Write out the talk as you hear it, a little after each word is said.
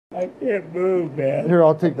I can't move, man. Here,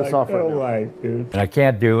 I'll take this off right now. Life, dude. I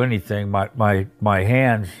can't do anything. My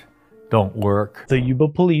hands don't work. The Yuba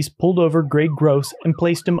police pulled over Greg Gross and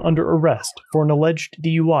placed him under arrest for an alleged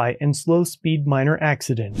DUI and slow-speed minor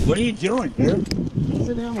accident. What are you doing, dude?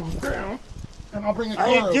 Sit down on the ground, and I'll bring a car.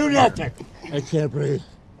 I didn't do nothing. I can't breathe.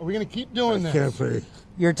 Are we gonna keep doing this? I can't breathe.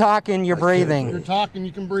 You're talking, you're breathing. You're talking,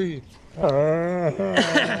 you can breathe.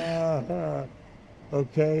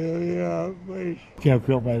 Okay, please. Can't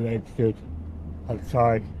feel my legs, dude. I'm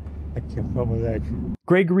sorry. I can't feel my legs.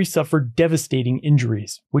 Gregory suffered devastating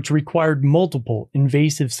injuries, which required multiple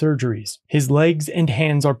invasive surgeries. His legs and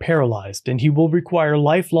hands are paralyzed, and he will require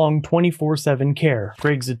lifelong 24/7 care.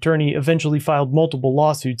 Greg's attorney eventually filed multiple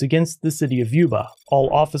lawsuits against the city of Yuba. All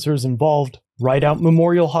officers involved, Rideout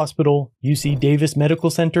Memorial Hospital, UC Davis Medical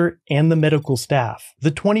Center, and the medical staff.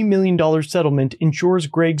 The $20 million settlement ensures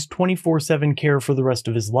Greg's 24/7 care for the rest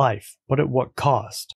of his life, but at what cost?